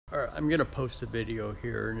I'm gonna post a video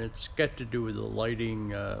here, and it's got to do with the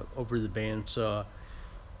lighting over the bandsaw.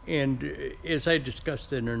 And as I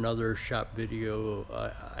discussed in another shop video,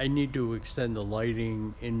 I need to extend the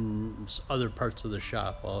lighting in other parts of the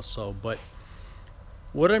shop also. But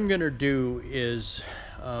what I'm gonna do is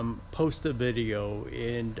post a video,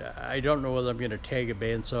 and I don't know whether I'm gonna tag a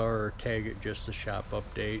bandsaw or tag it just the shop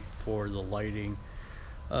update for the lighting.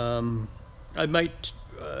 I might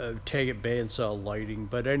tag it bandsaw lighting,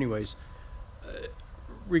 but anyways,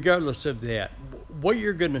 regardless of that, what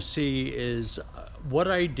you're going to see is what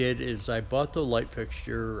I did is I bought the light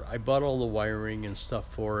fixture, I bought all the wiring and stuff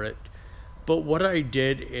for it, but what I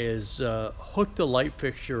did is hook the light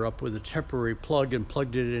fixture up with a temporary plug and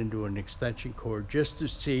plugged it into an extension cord just to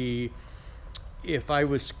see if I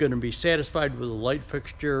was going to be satisfied with the light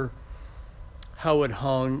fixture, how it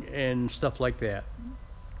hung, and stuff like that.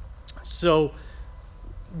 So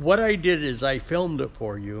what I did is I filmed it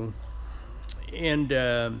for you, and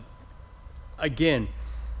again,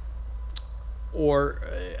 or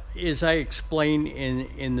as I explain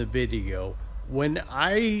in the video, when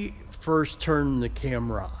I first turn the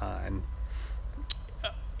camera on,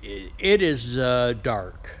 it is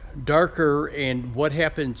darker, and what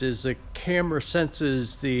happens is the camera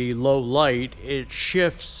senses the low light, it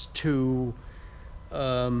shifts to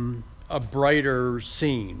a brighter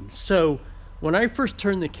scene. So when I first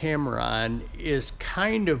turned the camera on is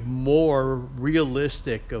kind of more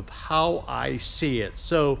realistic of how I see it.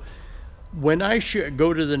 So when I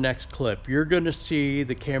go to the next clip, you're going to see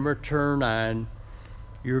the camera turn on,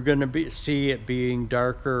 you're going to see it being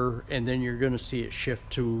darker, and then you're going to see it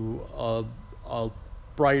shift to a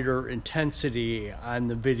brighter intensity on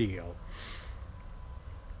the video.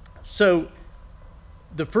 So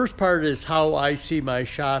the first part is how I see my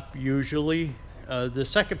shop usually. The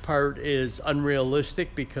second part is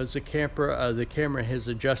unrealistic because the camera has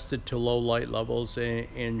adjusted to low light levels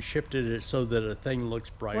and shifted it so that a thing looks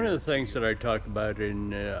brighter. One of the things that I talk about in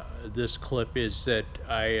this clip is that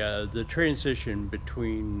the transition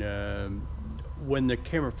between when the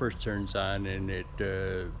camera first turns on and it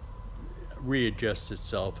readjusts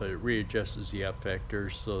itself, it readjusts the F factor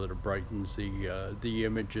so that it brightens the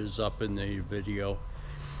images up in the video.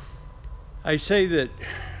 I say that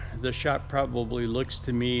the shot probably looks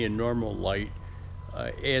to me in normal light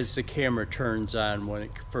as the camera turns on when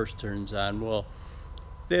it first turns on. Well,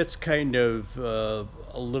 that's kind of a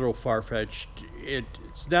little far-fetched.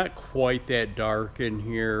 It's not quite that dark in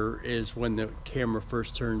here as when the camera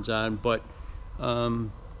first turns on, but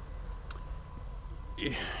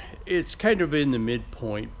it's kind of in the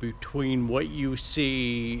midpoint between what you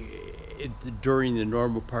see during the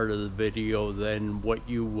normal part of the video than what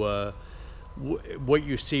you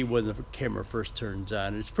see when the camera first turns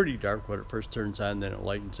on. It's pretty dark when it first turns on, then it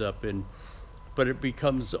lightens up, but it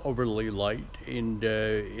becomes overly light, and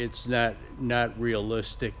it's not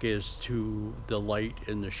realistic as to the light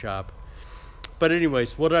in the shop. But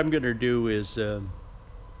anyways, what I'm going to do is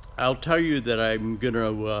I'll tell you that I'm going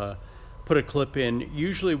to put a clip in.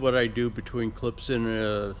 Usually what I do between clips in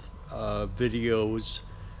videos,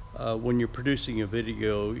 when you're producing a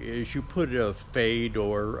video, is you put a fade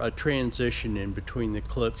or a transition in between the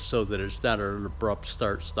clips so that it's not an abrupt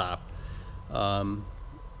start-stop,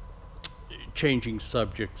 changing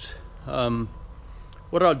subjects.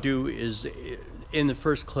 What I'll do is in the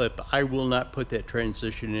first clip I will not put that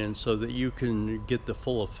transition in so that you can get the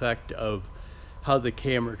full effect of how the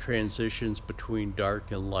camera transitions between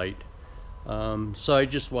dark and light. So I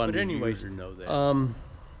just wanted you to know that.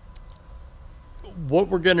 What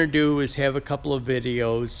we're going to do is have a couple of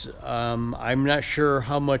videos. I'm not sure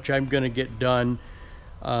how much I'm going to get done.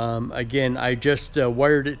 Again, I just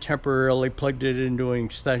wired it temporarily, plugged it into an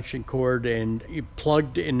extension cord, and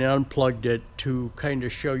plugged and unplugged it to kind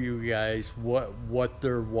of show you guys what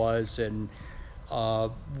there was and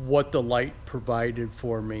what the light provided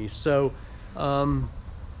for me. So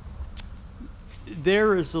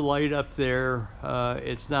there is the light up there.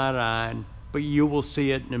 It's not on, but you will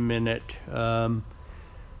see it in a minute,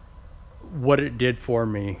 what it did for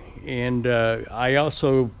me. And I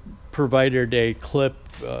also provided a clip,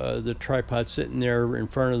 the tripod sitting there in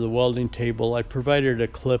front of the welding table. I provided a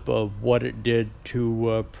clip of what it did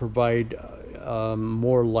to provide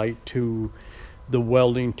more light to the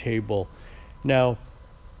welding table. Now,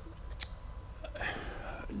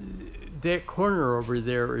 that corner over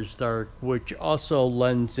there is dark, which also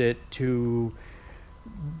lends it to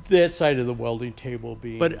that side of the welding table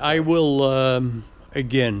being. But I will,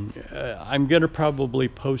 again, I'm going to probably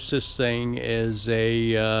post this thing as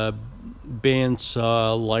a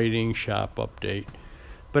bandsaw lighting shop update.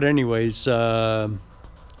 But anyways, I'll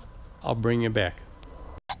bring you back.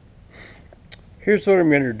 Here's what I'm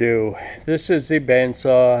going to do. This is the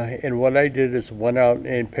bandsaw, and what I did is went out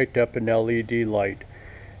and picked up an LED light.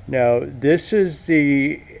 Now, this is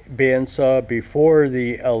the bandsaw before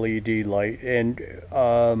the LED light, and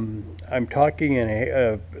I'm talking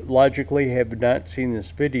and logically have not seen this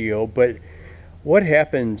video, but what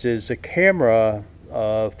happens is the camera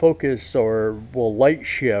focus or will light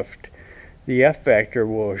shift, the F factor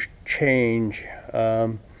will change.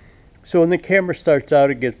 So when the camera starts out,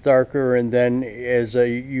 it gets darker, and then as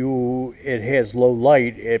it has low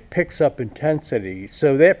light, it picks up intensity.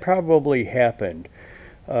 So that probably happened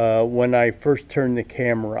when I first turned the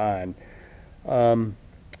camera on.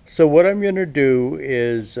 So what I'm going to do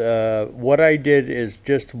is, what I did is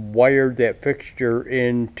just wired that fixture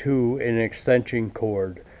into an extension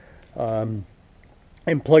cord and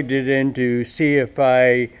plugged it in to see if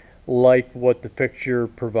I like what the fixture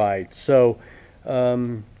provides. So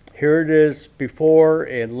here it is before,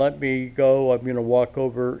 and let me go. I'm going to walk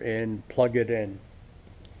over and plug it in.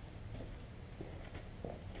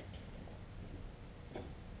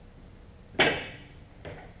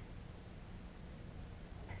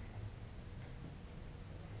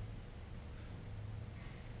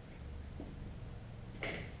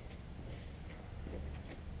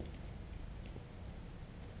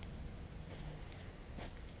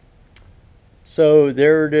 So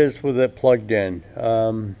there it is with it plugged in.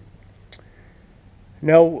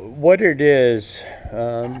 Now what it is,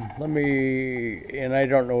 let me, and I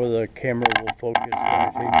don't know whether the camera will focus when I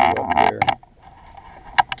take you up there.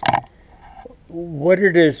 What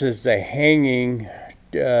it is a hanging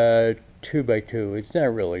 2x2. It's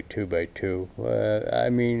not really 2x2. I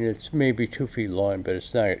mean, it's maybe 2 feet long, but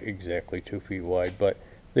it's not exactly 2 feet wide, but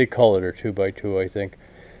they call it a 2x2, I think.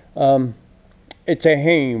 It's a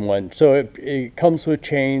hanging one, so it comes with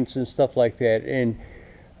chains and stuff like that, and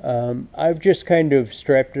I've just kind of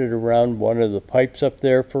strapped it around one of the pipes up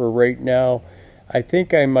there for right now. I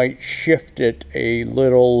think I might shift it a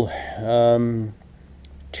little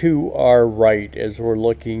to our right as we're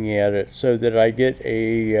looking at it, so that I get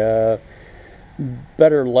a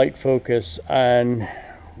better light focus on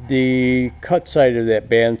the cut side of that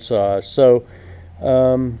bandsaw. So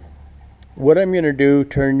what I'm going to do,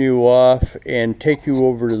 turn you off and take you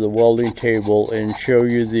over to the welding table and show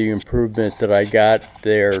you the improvement that I got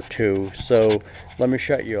there too. So let me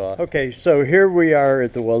shut you off. Okay, so here we are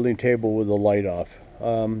at the welding table with the light off.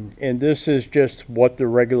 And this is just what the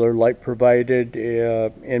regular light provided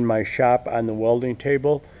in my shop on the welding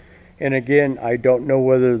table. And again, I don't know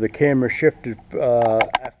whether the camera shifted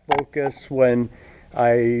focus when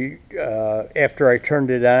after I turned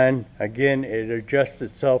it on. Again, it adjusts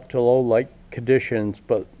itself to low light conditions,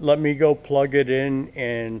 but let me go plug it in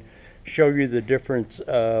and show you the difference,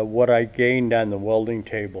 what I gained on the welding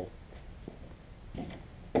table.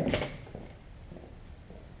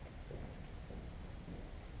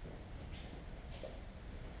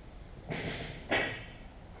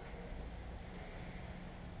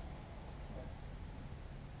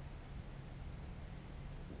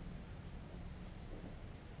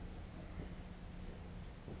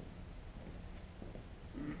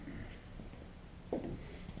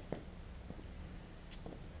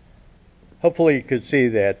 Hopefully you could see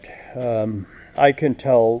that. I can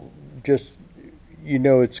tell just, you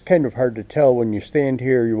know, it's kind of hard to tell when you stand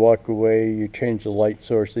here, you walk away, you change the light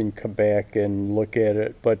source and come back and look at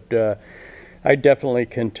it. But I definitely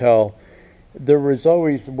can tell. There was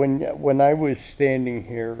always, when I was standing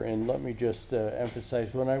here, and let me just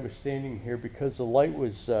emphasize, when I was standing here, because the light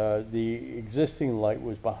was, the existing light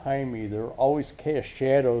was behind me, there were always cast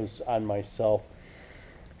shadows on myself.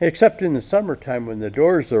 Except in the summertime when the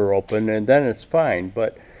doors are open, and then it's fine.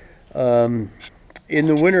 But in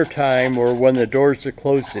the wintertime, or when the doors are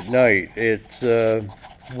closed at night, it's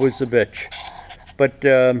was a bitch. But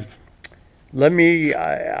let me,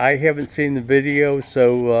 I haven't seen the video,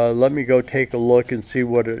 so let me go take a look and see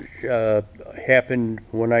what happened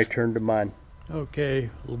when I turned them on. Okay,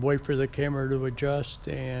 we'll wait for the camera to adjust,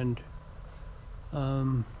 and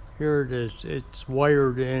here it is. It's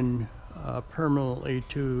wired in permanently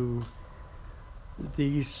to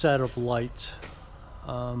these set of lights.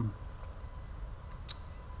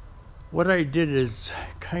 What I did is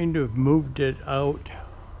kind of moved it out.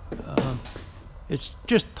 It's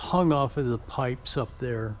just hung off of the pipes up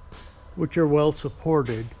there, which are well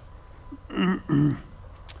supported. I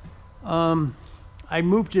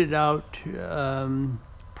moved it out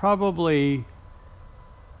probably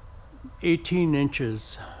 18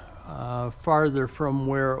 inches farther from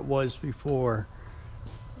where it was before,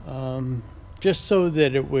 just so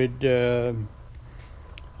that it would,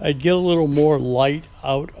 I'd get a little more light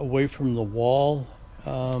out away from the wall.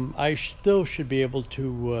 I still should be able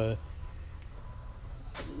to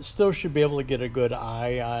get a good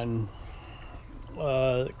eye on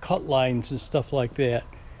cut lines and stuff like that.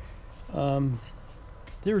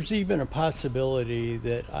 There's even a possibility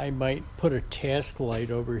that I might put a task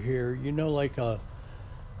light over here, you know, like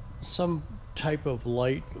some type of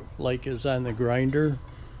light like is on the grinder.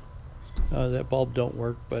 That bulb don't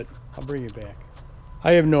work, but I'll bring you back.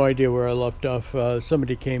 I have no idea where I left off.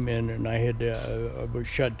 Somebody came in and I was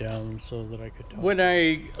shut down so that I could talk. When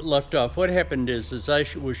I left off, what happened is I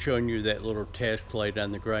was showing you that little task light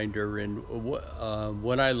on the grinder, and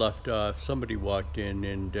when I left off, somebody walked in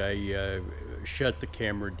and I shut the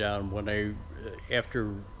camera down.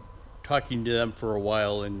 After talking to them for a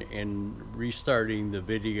while and restarting the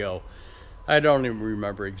video, I don't even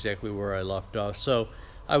remember exactly where I left off. So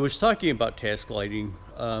I was talking about task lighting.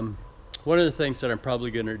 One of the things that I'm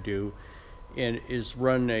probably going to do is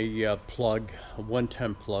run a plug, a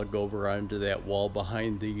 110 plug over onto that wall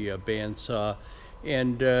behind the bandsaw.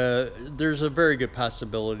 And there's a very good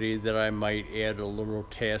possibility that I might add a little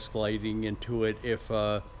task lighting into it if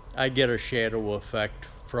I get a shadow effect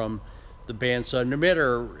from the bandsaw.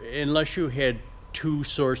 Unless you had two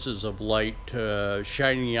sources of light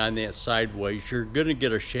shining on that sideways, you're going to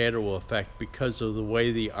get a shadow effect because of the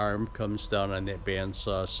way the arm comes down on that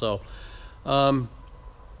bandsaw. So I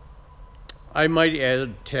might add a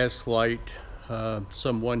task light,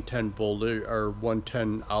 some 110 voltage or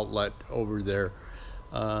 110 outlet over there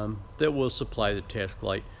that will supply the task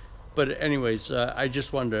light. But anyways, I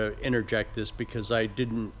just wanted to interject this because I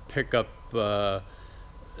didn't pick up the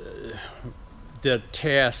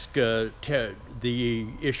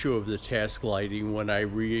issue of the task lighting when I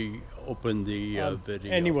reopened the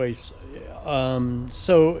video. Anyways,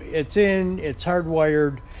 so it's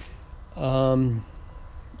hardwired,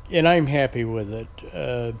 and I'm happy with it.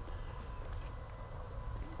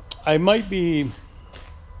 I might be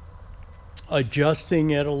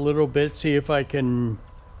adjusting it a little bit, see if I can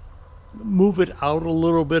move it out a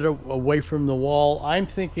little bit away from the wall. I'm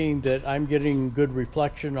thinking that I'm getting good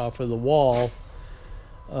reflection off of the wall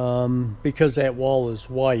because that wall is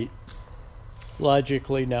white.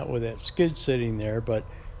 Logically, not with that skid sitting there, but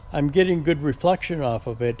I'm getting good reflection off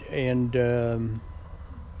of it, and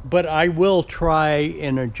but I will try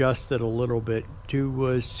and adjust it a little bit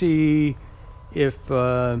to see if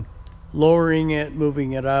lowering it,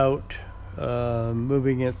 moving it out,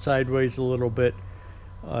 moving it sideways a little bit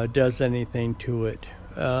does anything to it.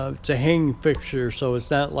 It's a hanging fixture, so it's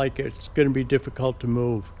not like it's going to be difficult to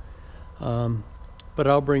move. But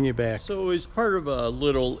I'll bring you back. So as part of a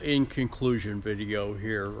little in conclusion video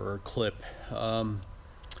here, or clip,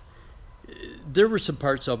 there were some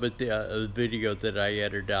parts of it, the video that I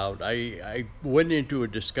edited out. I went into a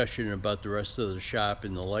discussion about the rest of the shop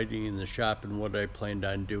and the lighting in the shop and what I planned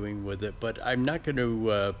on doing with it, but I'm not going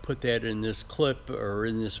to put that in this clip or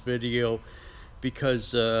in this video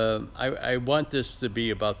because I want this to be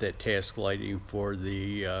about that task lighting for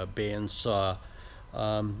the bandsaw.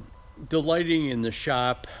 The lighting in the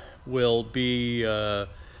shop will be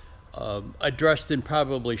addressed in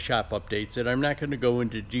probably shop updates, and I'm not going to go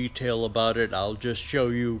into detail about it. I'll just show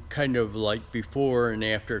you kind of like before and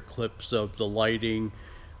after clips of the lighting,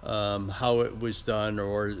 how it was done,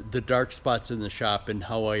 or the dark spots in the shop and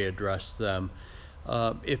how I addressed them.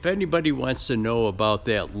 If anybody wants to know about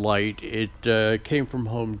that light, it came from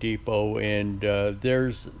Home Depot, and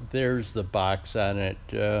there's the box on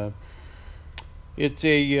it. It's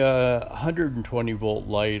a 120 volt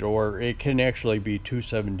light, or it can actually be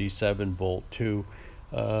 277 volt too,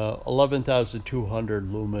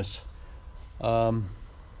 11,200 lumens.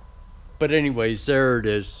 But anyways, there it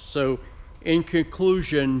is. So in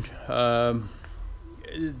conclusion,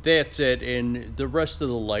 that's it, and the rest of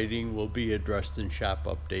the lighting will be addressed in shop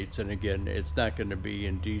updates, and again, it's not going to be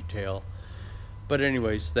in detail. But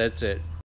anyways, that's it.